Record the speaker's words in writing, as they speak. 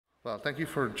Well, thank you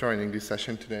for joining this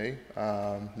session today.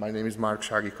 My name is Márk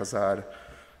Sági-Kazár.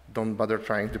 Don't bother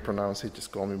trying to pronounce it,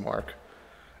 just call me Mark.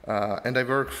 And I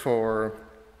work for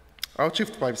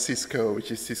Outshift by Cisco,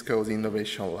 which is Cisco's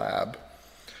innovation lab.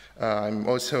 I'm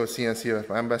also a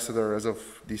CNCF ambassador as of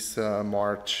this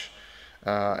March,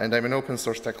 and I'm an open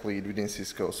source tech lead within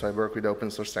Cisco, so I work with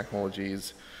open source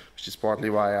technologies, which is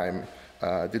partly why I'm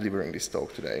delivering this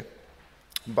talk today.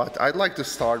 But I'd like to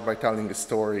start by telling a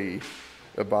story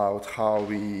about how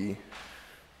we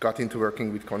got into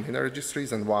working with container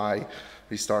registries and why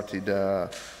we started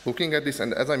looking at this.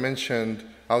 And as I mentioned,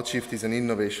 Outshift is an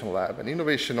innovation lab. And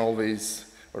innovation always,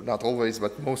 or not always,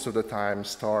 but most of the time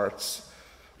starts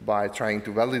by trying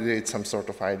to validate some sort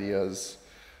of ideas.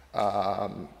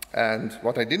 And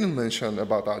what I didn't mention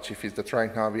about Outshift is that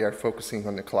right now we are focusing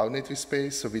on the cloud-native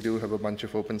space. So we do have a bunch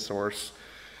of open source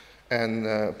and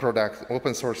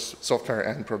open source software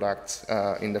and products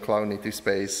in the cloud-native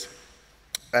space.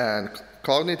 And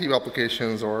cloud-native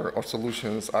applications or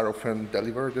solutions are often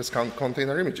delivered as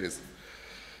container images.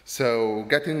 So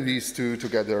getting these two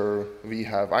together, we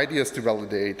have ideas to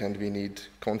validate, and we need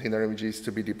container images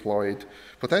to be deployed,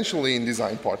 potentially in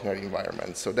design partner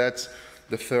environments. So that's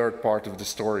the third part of the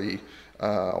story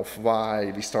of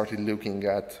why we started looking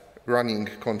at running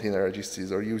container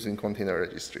registries or using container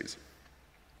registries.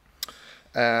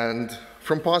 And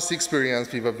from past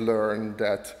experience, we have learned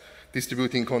that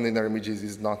distributing container images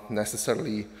is not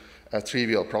necessarily a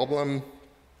trivial problem.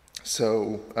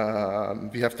 So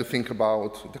we have to think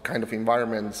about the kind of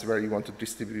environments where you want to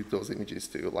distribute those images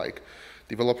to, like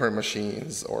developer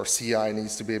machines, or CI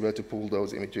needs to be able to pull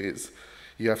those images.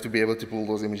 You have to be able to pull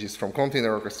those images from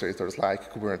container orchestrators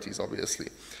like Kubernetes, obviously.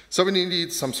 So we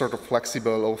need some sort of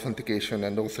flexible authentication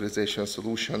and authorization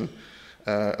solution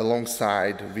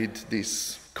alongside with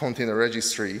this container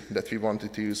registry that we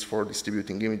wanted to use for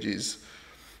distributing images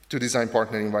to design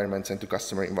partner environments and to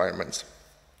customer environments.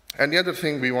 And the other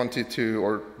thing we wanted to,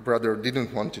 or rather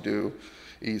didn't want to do,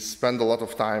 is spend a lot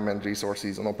of time and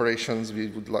resources on operations.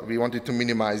 We wanted to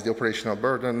minimize the operational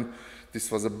burden.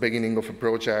 This was the beginning of a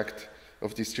project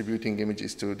of distributing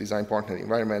images to design partner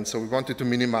environments. So we wanted to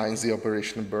minimize the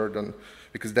operational burden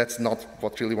because that's not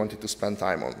what we really wanted to spend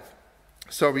time on.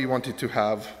 So we wanted to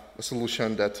have a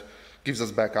solution that gives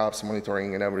us backups,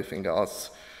 monitoring, and everything else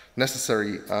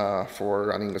necessary for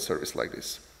running a service like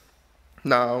this.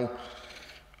 Now,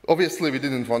 obviously, we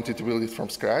didn't want to build it from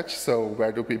scratch. So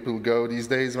where do people go these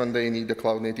days when they need a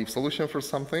cloud-native solution for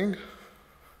something?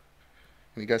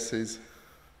 Any guesses?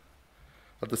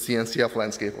 Of the CNCF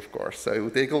landscape, of course. So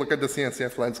take a look at the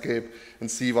CNCF landscape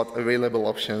and see what available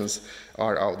options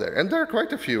are out there. And there are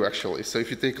quite a few, actually. So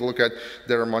if you take a look at,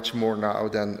 there are much more now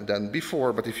than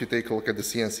before, but if you take a look at the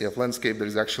CNCF landscape, there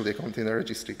is actually a container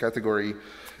registry category,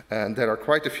 and there are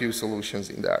quite a few solutions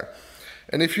in there.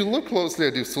 And if you look closely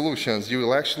at these solutions, you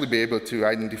will actually be able to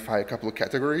identify a couple of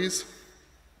categories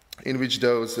in which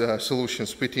those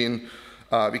solutions fit in.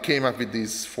 We came up with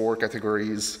these 4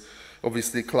 categories.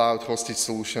 Obviously, cloud-hosted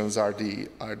solutions are the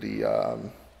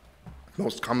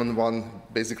most common one.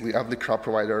 Basically, every cloud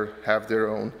provider have their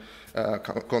own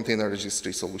container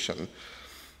registry solution.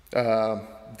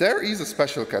 There is a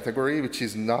special category which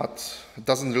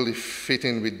doesn't really fit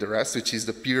in with the rest, which is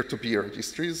the peer-to-peer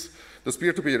registries. Those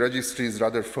peer-to-peer registries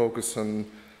rather focus on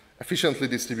efficiently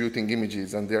distributing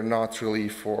images, and they're not really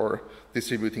for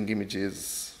distributing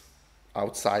images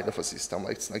outside of a system.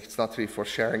 It's not really for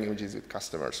sharing images with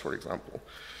customers, for example.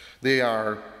 They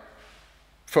are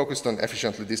focused on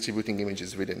efficiently distributing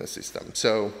images within a system.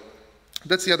 So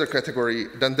that's the other category.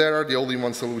 Then there are the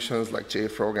all-in-one solutions like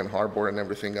JFrog and Harbor and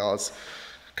everything else,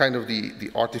 kind of the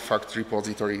artifact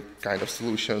repository kind of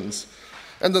solutions.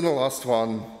 And then the last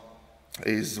one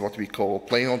is what we call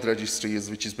plain old registries,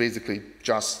 which is basically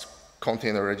just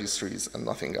container registries and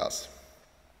nothing else.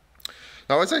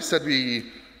 Now, as I said,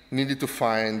 we needed to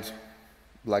find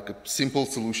like a simple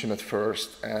solution at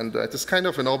first, and it is kind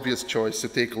of an obvious choice to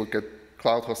take a look at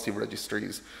cloud-hosted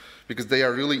registries because they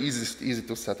are really easy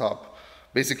to set up.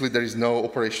 Basically, there is no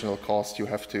operational cost you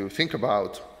have to think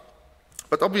about,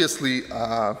 but obviously,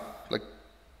 like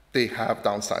they have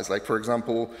downsides. Like for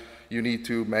example, you need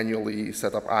to manually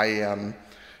set up IAM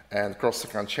and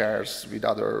cross-account shares with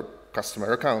other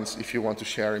customer accounts if you want to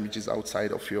share images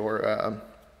outside of your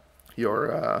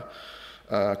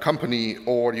company,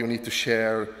 or you need to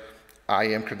share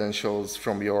IAM credentials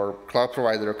from your cloud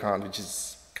provider account, which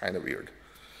is kind of weird.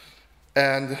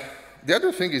 And the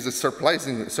other thing is that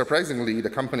surprisingly, the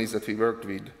companies that we worked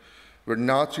with were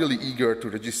not really eager to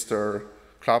register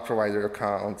cloud provider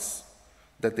accounts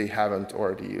that they haven't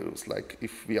already used. Like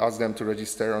if we ask them to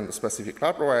register on a specific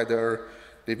cloud provider,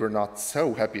 they were not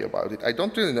so happy about it. I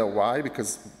don't really know why,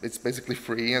 because it's basically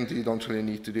free and you don't really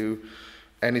need to do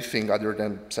anything other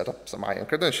than set up some IAM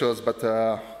credentials, but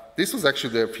this was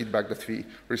actually the feedback that we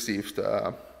received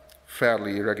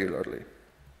fairly regularly.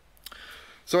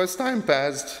 So as time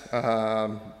passed,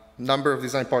 number of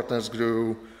design partners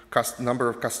grew, number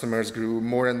of customers grew,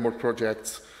 more and more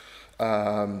projects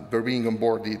were being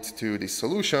onboarded to this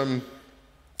solution,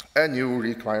 and new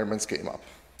requirements came up.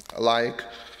 Like,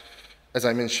 as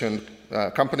I mentioned,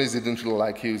 companies didn't really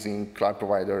like using cloud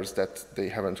providers that they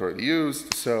haven't already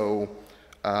used, so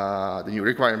the new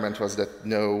requirement was that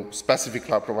no specific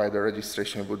cloud provider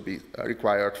registration would be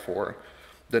required for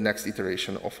the next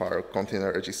iteration of our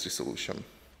container registry solution.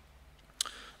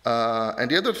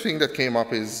 And the other thing that came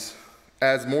up is,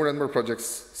 as more and more projects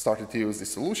started to use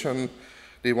this solution,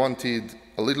 they wanted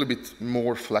a little bit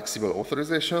more flexible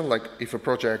authorization. Like if a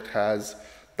project has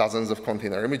dozens of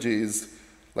container images,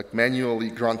 like manually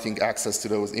granting access to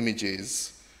those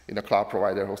images in a cloud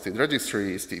provider hosted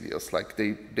registry is tedious. Like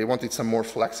they wanted some more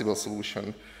flexible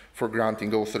solution for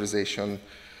granting authorization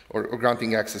or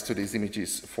granting access to these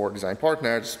images for design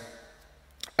partners.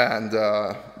 And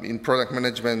in product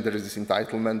management, there is this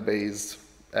entitlement-based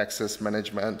access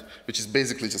management, which is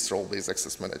basically just role-based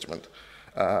access management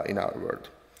in our world.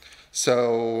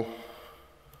 So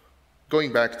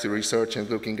going back to research and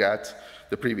looking at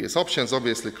the previous options,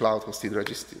 obviously cloud-hosted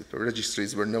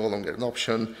registries were no longer an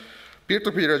option.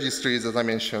 Peer-to-peer registries, as I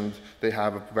mentioned, they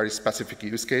have a very specific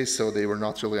use case, so they were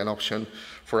not really an option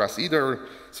for us either.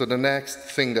 So the next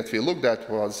thing that we looked at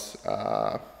was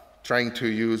trying to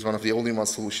use one of the all-in-one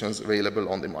solutions available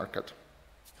on the market.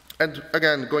 And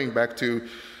again, going back to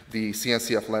the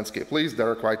CNCF landscape list, there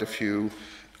are quite a few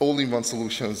all-in-one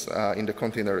solutions in the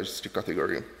container registry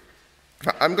category.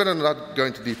 I'm not go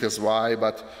into details why,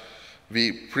 but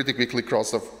we pretty quickly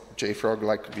crossed off JFrog.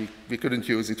 Like we couldn't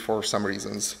use it for some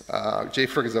reasons.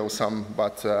 JFrog is awesome,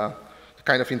 but the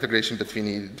kind of integration that we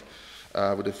needed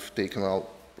would have taken a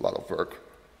lot of work.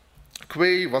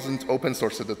 Quay wasn't open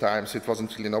source at the time, so it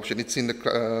wasn't really an option. It's in the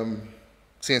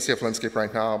CNCF landscape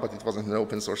right now, but it wasn't an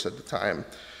open source at the time.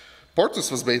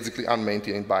 Portus was basically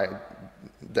unmaintained by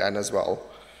then as well.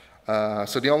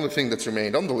 So the only thing that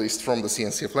remained on the list from the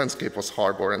CNCF landscape was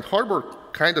Harbor, and Harbor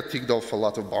kind of ticked off a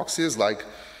lot of boxes, like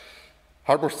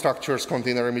Harbor structures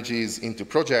container images into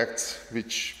projects,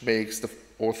 which makes the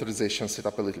authorization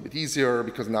setup a little bit easier,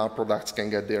 because now products can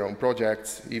get their own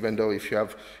projects, even though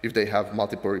if they have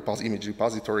multiple image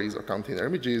repositories or container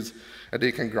images, and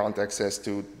they can grant access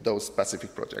to those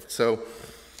specific projects. So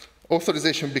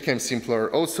authorization became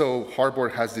simpler. Also, Harbor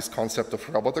has this concept of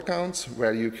robot accounts,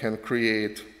 where you can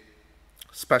create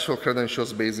special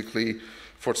credentials basically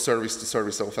for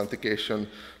service-to-service authentication,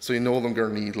 so you no longer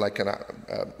need like a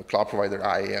cloud provider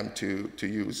IAM to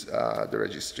use the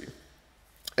registry.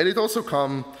 And it also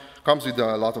comes with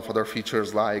a lot of other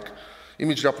features like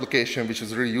image replication, which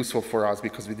is really useful for us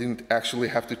because we didn't actually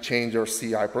have to change our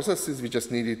CI processes. We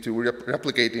just needed to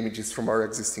replicate images from our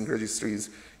existing registries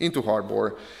into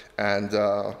Harbor, and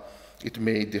it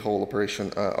made the whole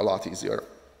operation a lot easier.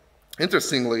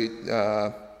 Interestingly,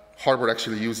 Harbor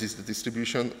actually uses the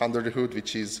distribution under the hood,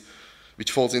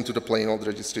 which falls into the plain old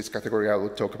registries category. I will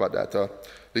talk about that a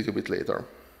little bit later.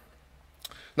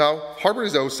 Now, Harbor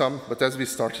is awesome, but as we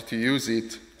started to use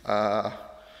it,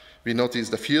 we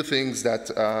noticed a few things that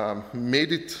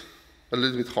made it a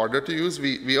little bit harder to use.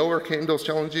 We overcame those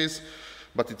challenges,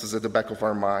 but it was at the back of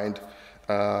our mind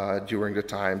during the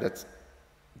time that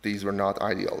these were not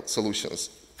ideal solutions.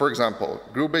 For example,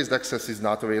 group-based access is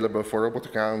not available for robot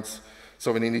accounts,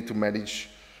 so we needed to manage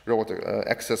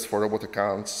access for robot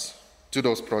accounts to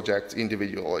those projects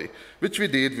individually, which we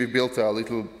did. We built a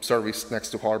little service next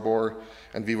to Harbor,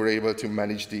 and we were able to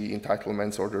manage the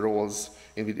entitlements or the roles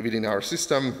within our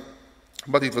system,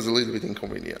 but it was a little bit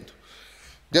inconvenient.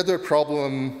 The other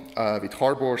problem with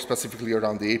Harbor, specifically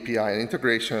around the API and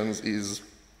integrations, is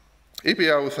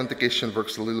API authentication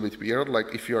works a little bit weird.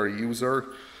 Like if you're a user,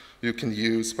 you can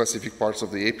use specific parts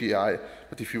of the API,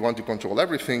 but if you want to control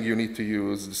everything, you need to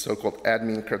use the so-called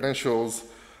admin credentials,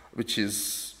 which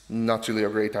is not really a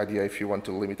great idea if you want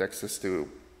to limit access to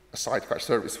a sidecar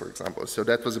service, for example. So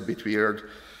that was a bit weird.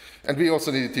 And we also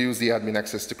needed to use the admin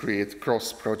access to create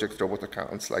cross-project robot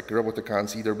accounts. Like robot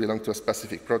accounts either belong to a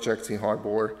specific project in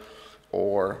Harbor,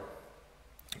 or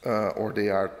they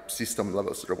are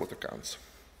system-level robot accounts.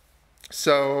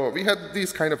 So we had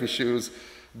these kind of issues,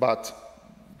 but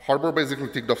Harbor basically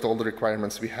ticked off all the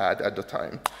requirements we had at the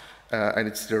time, and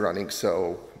it's still running,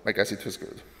 so I guess it was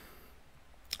good.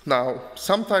 Now,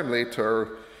 sometime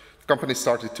later, the company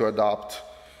started to adopt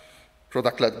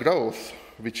product-led growth,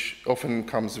 which often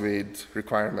comes with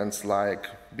requirements like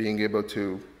being able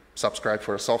to subscribe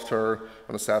for a software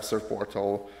on a self-serve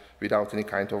portal without any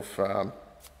kind of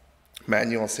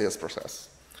manual sales process.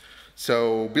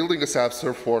 So building a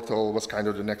self-serve portal was kind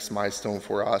of the next milestone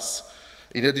for us.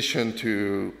 In addition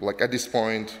to, like at this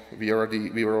point, we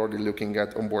were already looking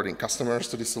at onboarding customers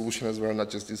to this solution as well, not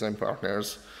just design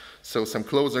partners. So some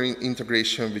closer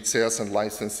integration with sales and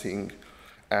licensing,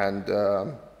 and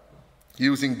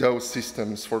using those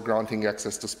systems for granting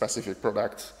access to specific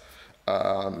products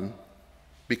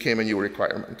became a new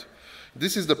requirement.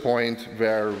 This is the point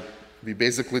where we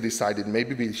basically decided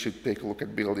maybe we should take a look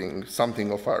at building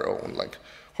something of our own. Like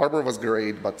Harbor was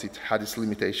great, but it had its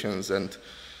limitations, and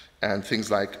things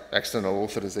like external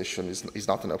authorization is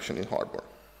not an option in Harbor.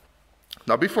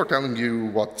 Now, before telling you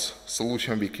what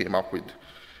solution we came up with,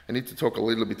 I need to talk a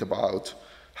little bit about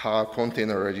how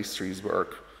container registries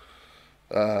work.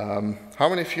 How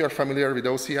many of you are familiar with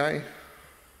OCI?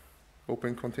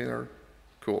 Open Container?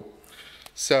 Cool.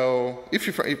 So if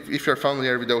you're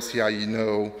familiar with OCI, you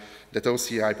know that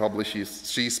OCI publishes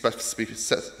three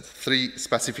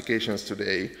specifications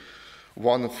today.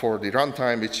 One for the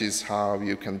runtime, which is how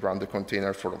you can run the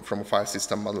container from a file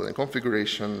system model and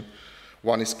configuration.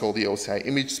 One is called the OCI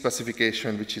image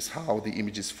specification, which is how the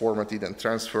image is formatted and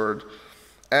transferred.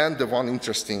 And the one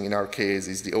interesting in our case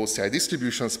is the OCI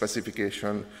distribution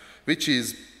specification, which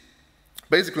is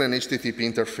basically an HTTP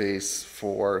interface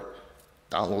for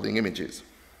downloading images.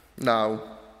 Now,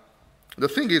 the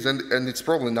thing is, and it's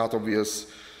probably not obvious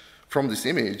from this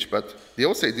image, but the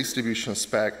OCI distribution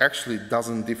spec actually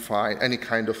doesn't define any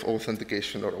kind of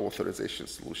authentication or authorization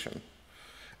solution.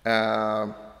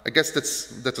 I guess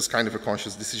that was kind of a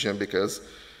conscious decision, because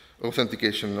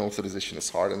authentication and authorization is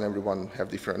hard and everyone have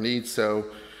different needs, so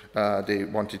they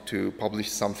wanted to publish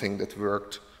something that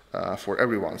worked for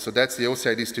everyone. So that's the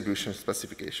OCI distribution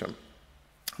specification.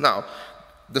 Now,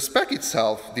 the spec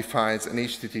itself defines an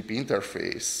HTTP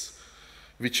interface,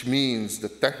 which means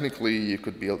that technically you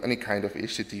could build any kind of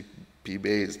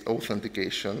HTTP-based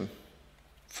authentication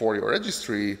for your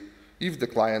registry if the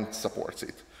client supports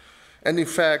it. And in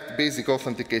fact, basic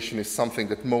authentication is something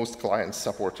that most clients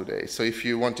support today. So if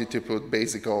you wanted to put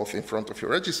basic auth in front of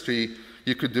your registry,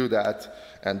 you could do that,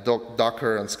 and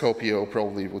Docker and Scopio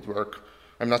probably would work.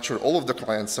 I'm not sure all of the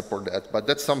clients support that, but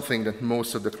that's something that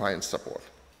most of the clients support.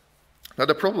 Now,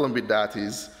 the problem with that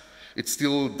is it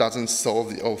still doesn't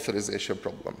solve the authorization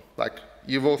problem. Like,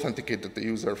 you've authenticated the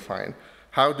user, fine.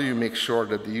 How do you make sure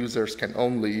that the users can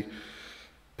only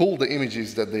pull the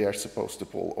images that they are supposed to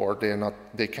pull, or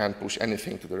they can't push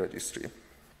anything to the registry?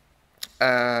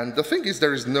 And the thing is,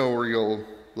 there is no real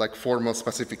formal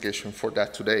specification for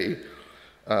that today.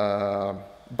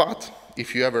 But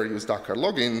if you ever use Docker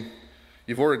login,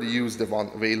 you've already used the one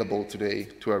available today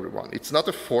to everyone. It's not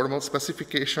a formal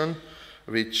specification,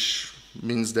 which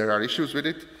means there are issues with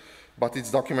it, but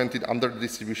it's documented under the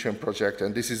distribution project,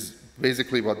 and this is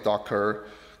basically what Docker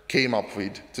came up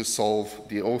with to solve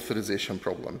the authorization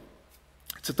problem.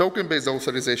 It's a token-based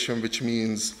authorization, which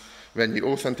means when you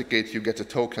authenticate, you get a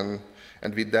token,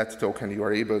 and with that token, you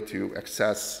are able to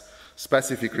access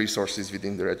specific resources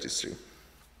within the registry.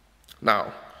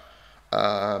 Now,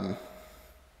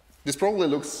 this probably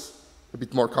looks a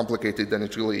bit more complicated than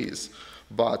it really is,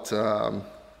 but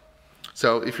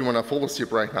so if you want to follow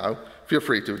suit right now, feel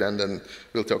free to, then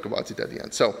we'll talk about it at the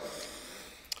end. So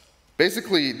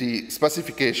basically, the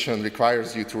specification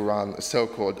requires you to run a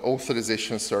so-called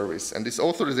authorization service, and this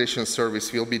authorization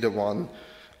service will be the one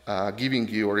giving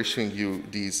you or issuing you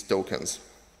these tokens.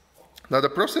 Now, the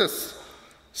process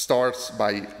starts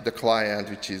by the client,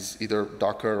 which is either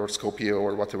Docker or Scopio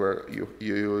or whatever you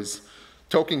use,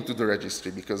 talking to the registry,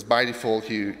 because by default,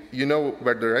 you know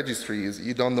where the registry is,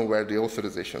 you don't know where the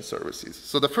authorization service is.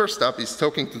 So the first step is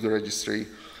talking to the registry,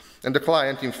 and the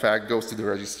client, in fact, goes to the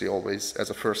registry always as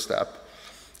a first step.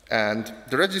 And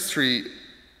the registry,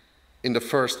 in the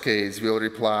first case, will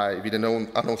reply with an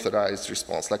unauthorized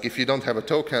response. Like, if you don't have a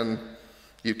token,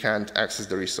 you can't access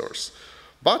the resource.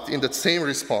 But in that same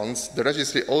response, the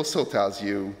registry also tells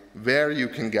you where you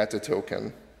can get a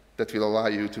token that will allow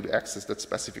you to access that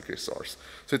specific resource.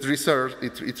 So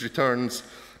it returns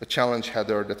a challenge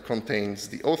header that contains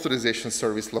the authorization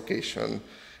service location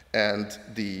and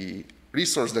the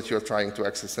resource that you're trying to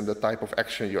access and the type of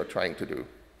action you're trying to do.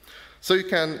 So you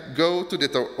can go to the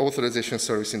authorization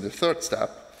service in the third step,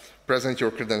 present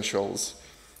your credentials,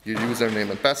 your username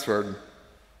and password,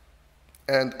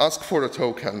 and ask for a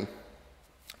token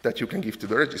that you can give to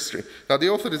the registry. Now, the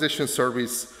authorization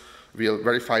service will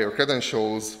verify your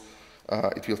credentials.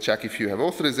 It will check if you have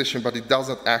authorization, but it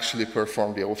doesn't actually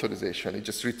perform the authorization. It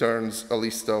just returns a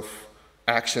list of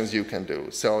actions you can do.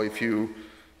 So if you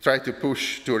try to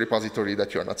push to a repository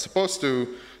that you're not supposed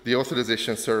to, the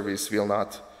authorization service will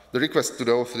not, the request to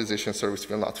the authorization service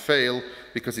will not fail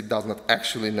because it does not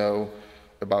actually know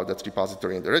about that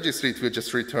repository in the registry. It will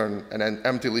just return an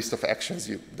empty list of actions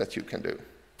that you can do.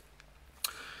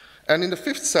 And in the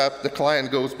fifth step, the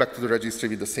client goes back to the registry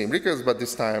with the same request, but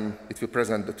this time it will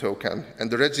present the token. And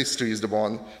the registry is the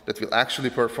one that will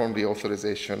actually perform the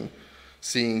authorization,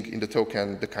 seeing in the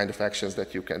token the kind of actions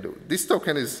that you can do. This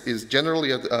token is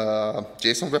generally a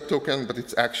JSON web token, but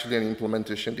it's actually an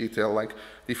implementation detail, like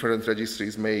different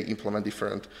registries may implement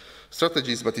different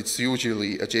strategies, but it's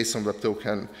usually a JSON web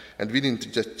token. And within the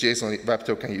JSON web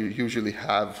token, you usually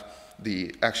have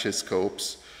the action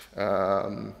scopes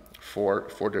for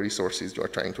the resources you are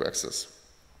trying to access.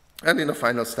 And in the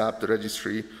final step, the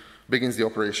registry begins the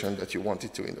operation that you want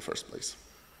it to in the first place.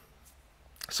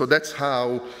 So that's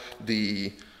how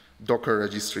the Docker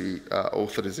registry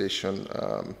authorization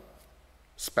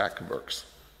spec works.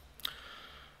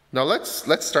 Now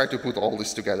let's try to put all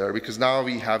this together, because now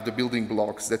we have the building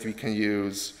blocks that we can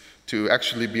use to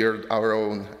actually build our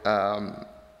own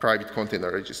private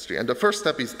container registry. And the first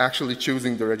step is actually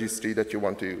choosing the registry that you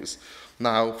want to use.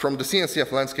 Now, from the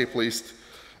CNCF landscape list,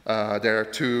 there are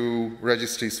two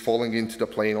registries falling into the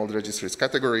plain old registries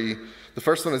category. The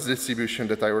first one is distribution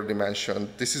that I already mentioned.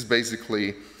 This is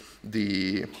basically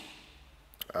the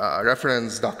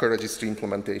reference Docker registry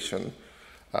implementation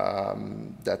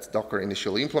that Docker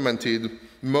initially implemented.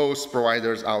 Most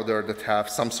providers out there that have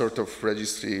some sort of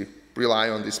registry rely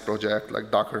on this project, like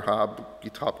Docker Hub,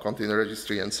 GitHub Container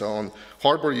Registry, and so on.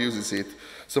 Harbor uses it.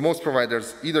 So most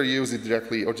providers either use it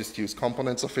directly or just use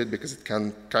components of it, because it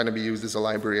can kind of be used as a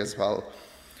library as well.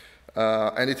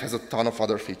 And it has a ton of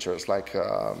other features, like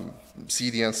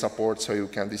CDN support, so you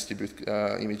can distribute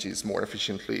images more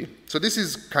efficiently. So this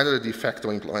is kind of the de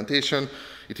facto implementation.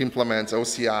 It implements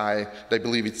OCI. I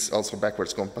believe it's also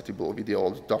backwards compatible with the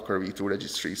old Docker v2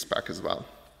 registry spec as well.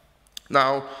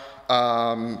 Now,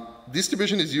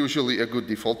 distribution is usually a good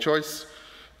default choice.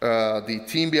 The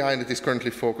team behind it is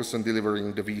currently focused on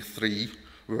delivering the v3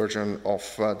 version of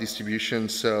distribution,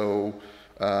 so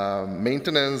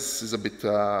maintenance is a bit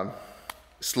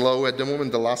slow at the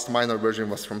moment. The last minor version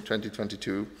was from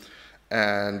 2022,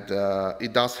 and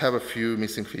it does have a few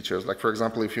missing features. Like, for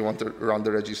example, if you want to run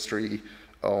the registry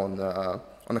on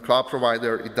a cloud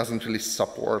provider, it doesn't really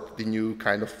support the new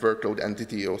kind of workload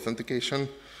entity authentication.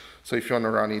 So if you want to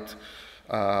run it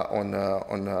on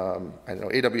I don't know,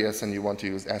 AWS, and you want to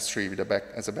use S3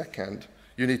 as a backend,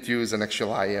 you need to use an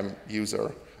actual IAM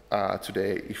user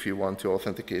today if you want to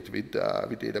authenticate with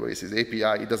AWS's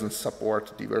API. It doesn't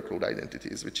support the workload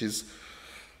identities, which has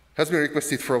been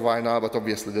requested for a while now, but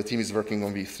obviously the team is working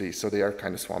on v3, so they are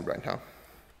kind of swamped right now.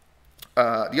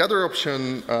 The other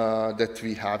option that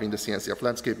we have in the CNCF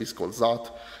landscape is called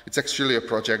ZOT. It's actually a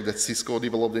project that Cisco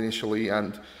developed initially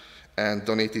and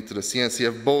donated to the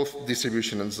CNCF. Both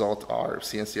distribution and ZOT are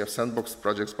CNCF sandbox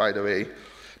projects, by the way.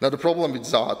 Now, the problem with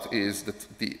ZOT is that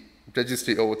the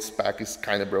registry auth spec is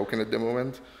kind of broken at the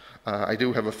moment. I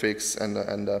do have a fix and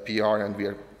a PR, and we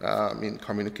are in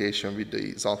communication with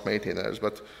the ZOT maintainers.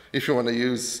 But if you want to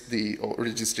use the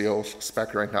registry auth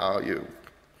spec right now, you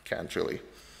can't really.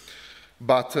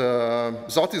 But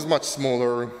ZOT is much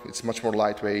smaller, it's much more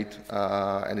lightweight,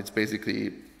 and it's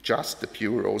basically just the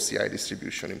pure OCI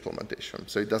distribution implementation.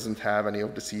 So it doesn't have any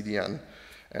of the CDN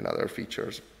and other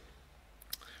features.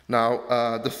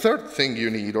 Now, the third thing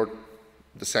you need, or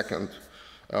the second,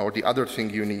 or the other thing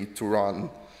you need to run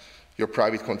your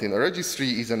private container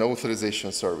registry is an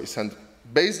authorization service. And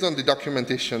based on the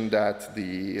documentation that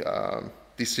the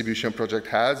distribution project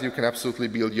has, you can absolutely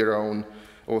build your own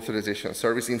authorization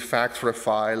service. In fact, for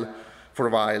a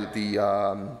while,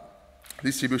 the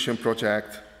distribution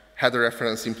project had a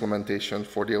reference implementation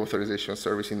for the authorization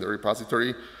service in the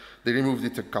repository. They removed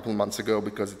it a couple months ago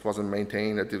because it wasn't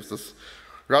maintained. It was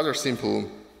rather simple.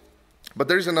 But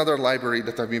there is another library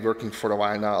that I've been working for a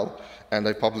while now, and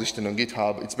I published it on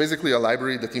GitHub. It's basically a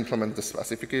library that implements the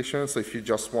specification. So if you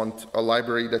just want a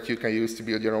library that you can use to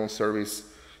build your own service,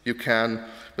 you can,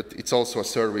 but it's also a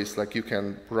service, like you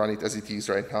can run it as it is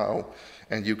right now,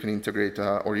 and you can integrate,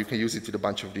 or you can use it with a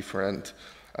bunch of different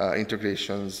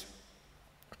integrations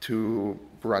to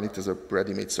run it as a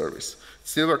ready-made service.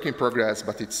 It's still work in progress,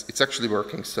 but it's actually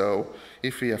working. So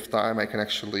if we have time, I can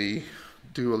actually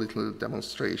do a little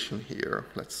demonstration here.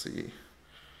 Let's see.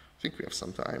 I think we have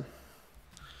some time.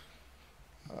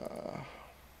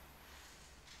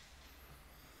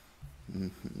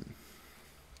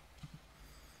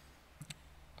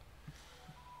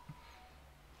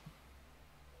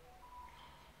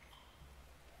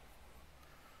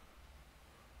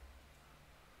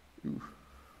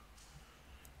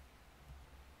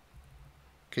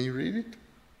 Can you read it?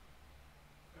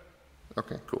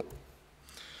 Okay, cool.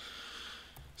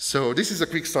 So this is a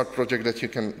quick start project that you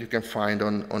can find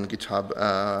on GitHub,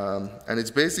 and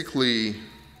it's basically,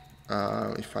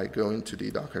 if I go into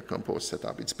the Docker Compose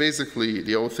setup, it's basically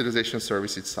the authorization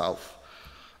service itself,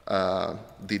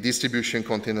 the distribution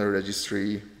container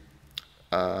registry,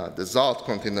 the Zalt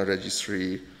container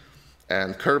registry,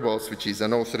 and Kerbos, which is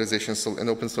an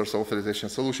open source authorization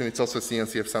solution. It's also a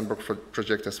CNCF sandbox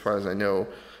project, as far as I know.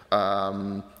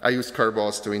 I use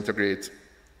Kerbos to integrate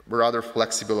rather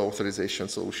flexible authorization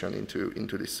solution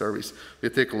into this service.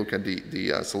 We'll take a look at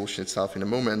the solution itself in a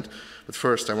moment, but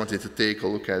first I wanted to take a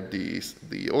look at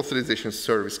the authorization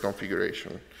service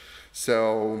configuration.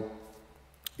 So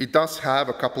it does have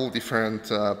a couple different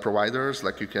providers,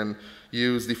 like you can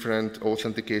use different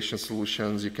authentication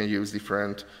solutions, you can use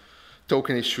different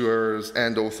token issuers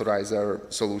and authorizer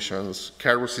solutions.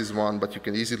 Kerbos is one, but you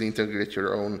can easily integrate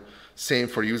your own. Same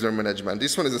for user management.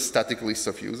 This one is a static list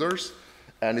of users.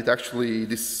 And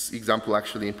this example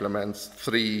actually implements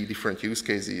 3 different use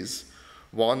cases.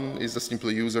 One is a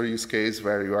simple user use case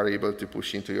where you are able to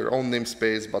push into your own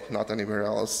namespace, but not anywhere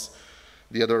else.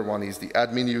 The other one is the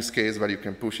admin use case where you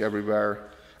can push everywhere.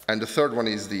 And the third one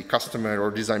is the customer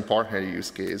or design partner use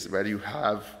case where you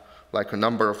have like a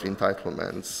number of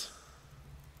entitlements.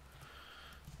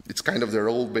 It's kind of the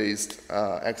role-based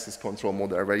access control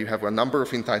model where you have a number of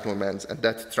entitlements and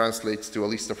that translates to a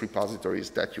list of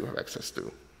repositories that you have access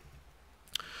to.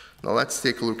 Now let's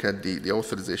take a look at the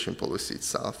authorization policy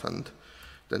itself, and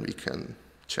then we can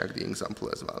check the example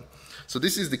as well. So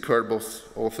this is the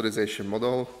Kerbos authorization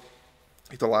model.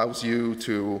 It allows you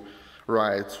to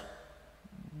write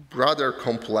rather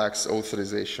complex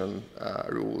authorization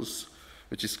rules,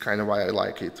 which is kind of why I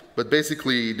like it. But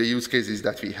basically the use cases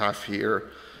that we have here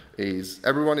is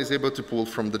everyone is able to pull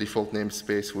from the default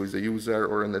namespace who is a user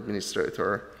or an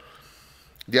administrator.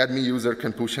 The admin user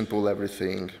can push and pull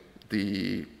everything.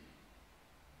 The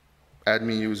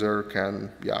admin user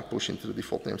can, push into the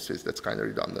default namespace. That's kind of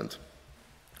redundant.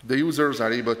 The users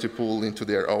are able to pull into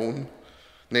their own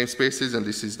namespaces, and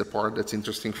this is the part that's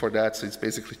interesting for that. So it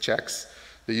basically checks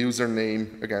the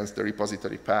username against the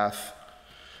repository path.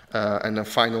 And then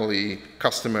finally,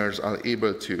 customers are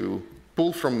able to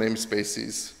pull from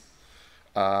namespaces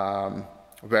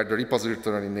where the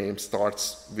repository name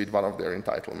starts with one of their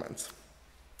entitlements.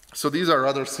 So these are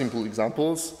rather simple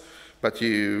examples, but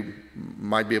you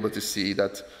might be able to see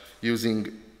that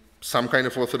using some kind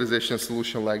of authorization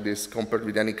solution like this compared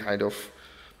with any kind of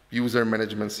user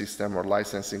management system or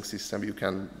licensing system, you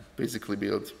can basically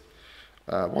build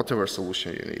whatever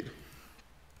solution you need.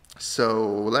 So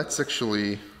let's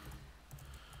actually,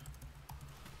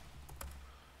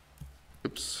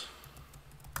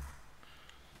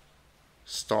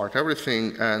 start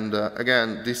everything, and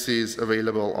again, this is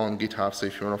available on GitHub, so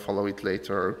if you want to follow it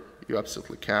later, you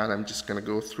absolutely can. I'm just going to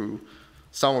go through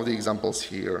some of the examples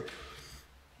here.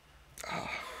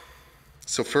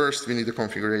 So first, we need a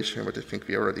configuration, but I think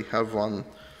we already have one.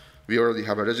 We already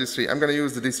have a registry. I'm going to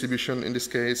use the distribution in this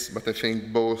case, but I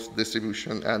think both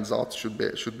distribution and Zalt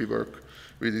should be work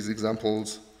with these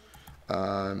examples.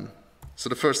 So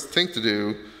the first thing to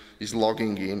do is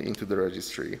logging into the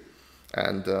registry.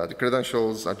 And the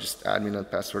credentials are just admin and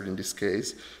password in this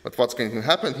case. But what's going to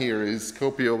happen here is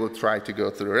Scopio will try to go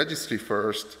to the registry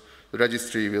first. The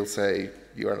registry will say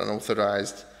you are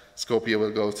unauthorized. Scopio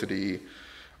will go to the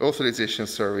authorization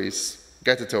service,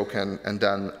 get a token, and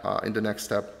then in the next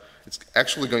step, it's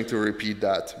actually going to repeat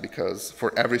that because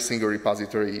for every single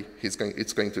repository, it's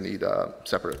going to need a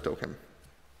separate token.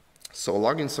 So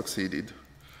login succeeded.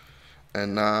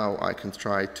 And now I can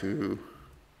try to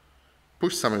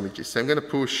push some images. So I'm going to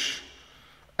push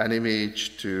an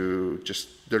image to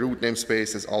just the root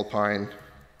namespace as Alpine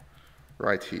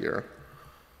right here.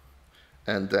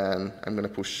 And then I'm going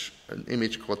to push an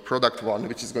image called product1,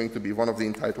 which is going to be one of the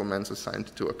entitlements assigned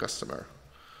to a customer.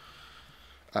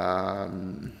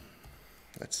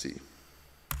 Let's see.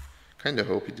 Kind of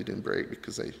hope it didn't break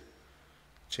because I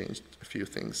changed a few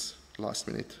things last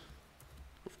minute,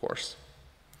 of course.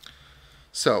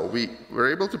 So we were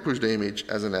able to push the image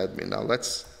as an admin. Now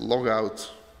let's log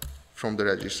out from the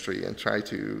registry and try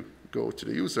to go to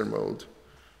the user mode,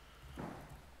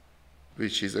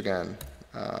 which is, again,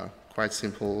 quite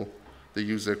simple. The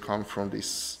user comes from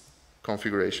this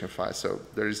configuration file. So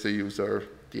there is the user,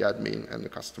 the admin, and the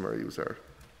customer user.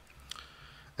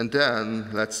 And then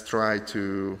let's try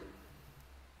to,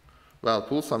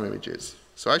 pull some images.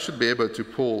 So I should be able to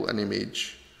pull an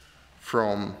image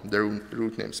from the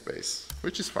root namespace,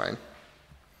 which is fine,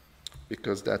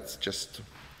 because that's just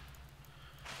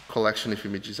a collection of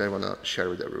images I want to share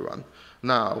with everyone.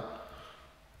 Now,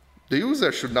 The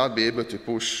user should not be able to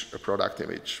push a product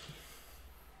image.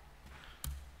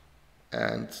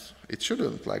 And it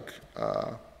shouldn't, like,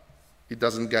 it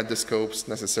doesn't get the scopes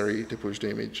necessary to push the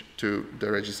image to the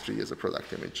registry as a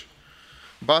product image.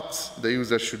 But the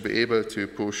user should be able to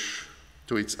push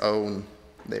to its own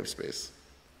namespace.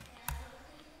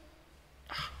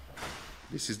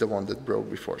 This is the one that broke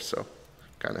before, so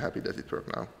kind of happy that it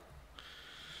worked now.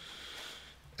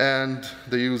 And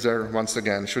the user, once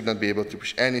again, should not be able to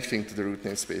push anything to the root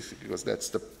namespace, because that's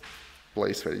the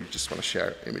place where you just want to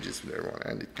share images with everyone,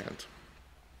 and it can't.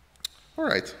 All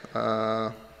right.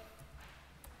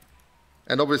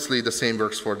 And obviously, the same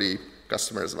works for the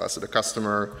customer as well. So the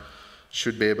customer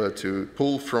should be able to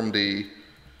pull from the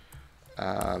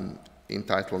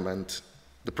entitlement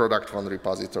the product one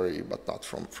repository, but not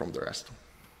from the rest.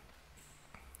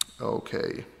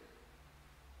 Okay.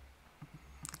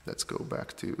 Let's go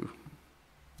back to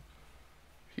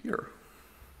here.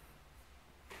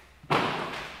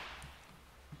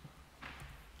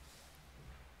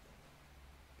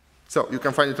 So you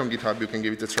can find it on GitHub, you can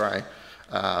give it a try.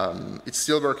 It's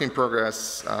still work in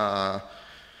progress,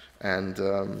 and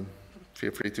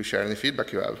feel free to share any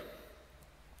feedback you have.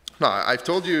 Now, I've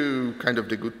told you kind of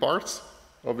the good parts.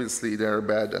 Obviously, there are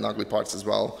bad and ugly parts as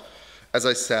well. As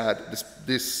I said,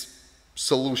 this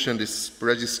solution, this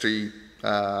registry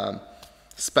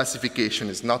specification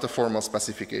is not a formal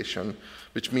specification,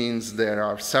 which means there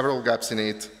are several gaps in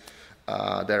it.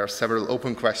 There are several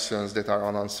open questions that are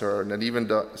unanswered, and even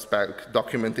the spec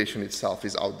documentation itself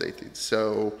is outdated.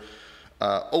 So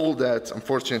all that,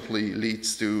 unfortunately,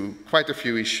 leads to quite a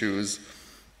few issues.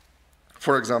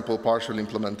 For example, partial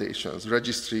implementations.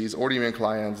 Registries or even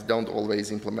clients don't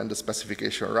always implement the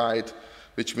specification right,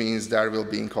 which means there will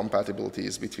be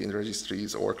incompatibilities between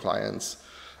registries or clients.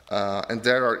 And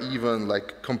there are even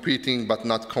like competing but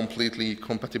not completely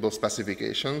compatible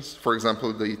specifications. For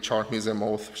example, the chart museum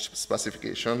oath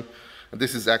specification. And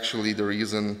this is actually the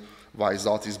reason why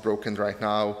Zot is broken right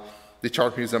now. The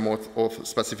chart museum oath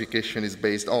specification is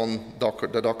based on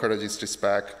the Docker registry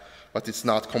spec, but it's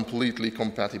not completely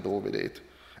compatible with it.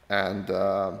 And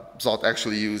Zot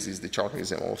actually uses the chart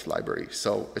museum oath library,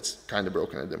 so it's kind of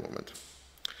broken at the moment.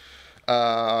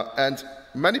 And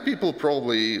many people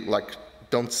probably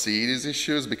don't see these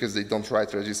issues because they don't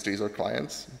write registries or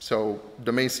clients. So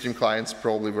the mainstream clients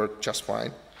probably work just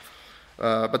fine.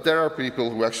 But there are people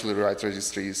who actually write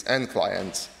registries and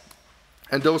clients.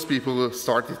 And those people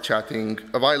started chatting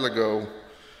a while ago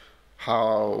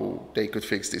how they could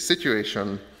fix this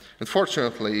situation.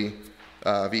 Unfortunately,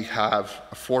 we have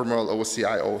a formal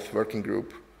OCI oath working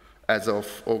group as of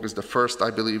August the 1st.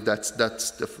 I believe that's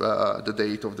the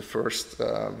date of the first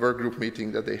work group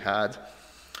meeting that they had.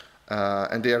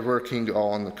 And they are working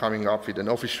on coming up with an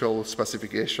official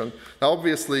specification. Now,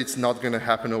 obviously, it's not going to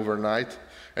happen overnight,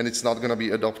 and it's not going to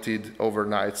be adopted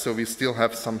overnight. So we still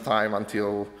have some time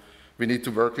until we need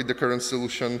to work with the current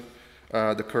solution,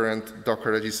 the current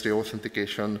Docker registry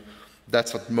authentication.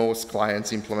 That's what most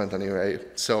clients implement anyway.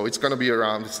 So it's going to be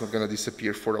around. It's not going to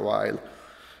disappear for a while.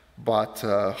 But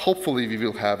hopefully, we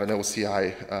will have an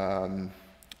OCI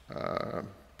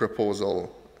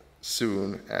proposal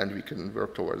soon, and we can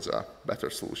work towards a better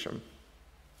solution.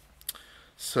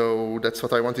 So that's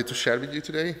what I wanted to share with you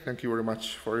today. Thank you very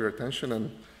much for your attention, and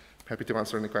happy to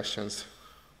answer any questions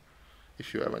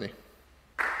if you have any.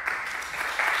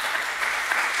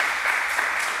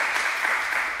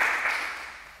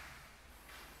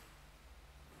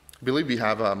 I believe we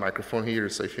have a microphone here,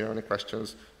 so if you have any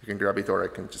questions, you can grab it, or I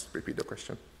can just repeat the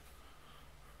question.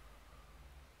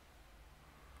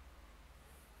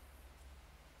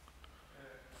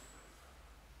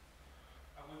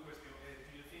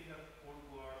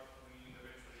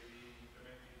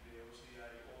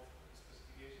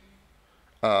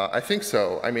 I think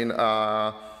so. I mean,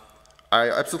 I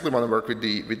absolutely want to work with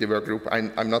the work group.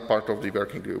 I'm not part of the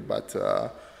working group, but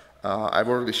I've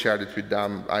already shared it with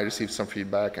them. I received some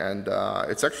feedback, and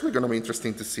it's actually going to be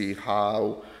interesting to see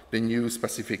how the new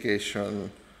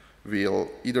specification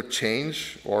will either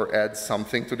change or add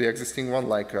something to the existing one.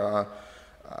 Like,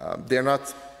 they're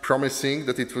not promising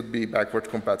that it would be backward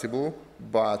compatible,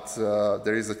 but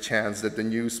there is a chance that the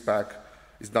new spec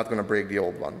is not going to break the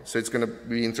old one. So it's going to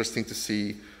be interesting to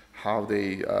see how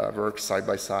they work side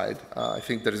by side. I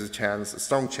think there is a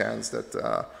strong chance that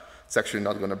it's actually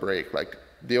not going to break. Like,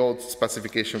 the old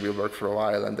specification will work for a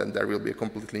while, and then there will be a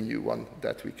completely new one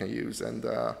that we can use, and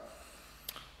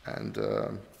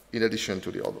in addition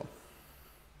to the old one.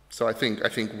 So I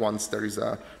think once there is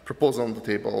a proposal on the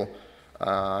table,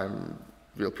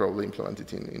 we'll probably implement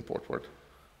it in Portward.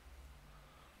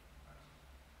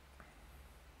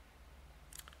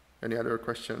 Any other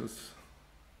questions?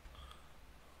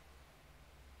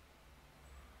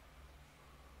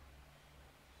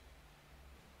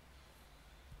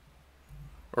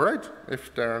 All right,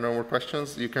 if there are no more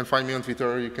questions, you can find me on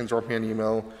Twitter, you can drop me an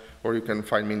email, or you can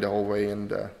find me in the hallway,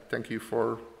 and thank you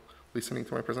for listening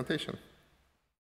to my presentation.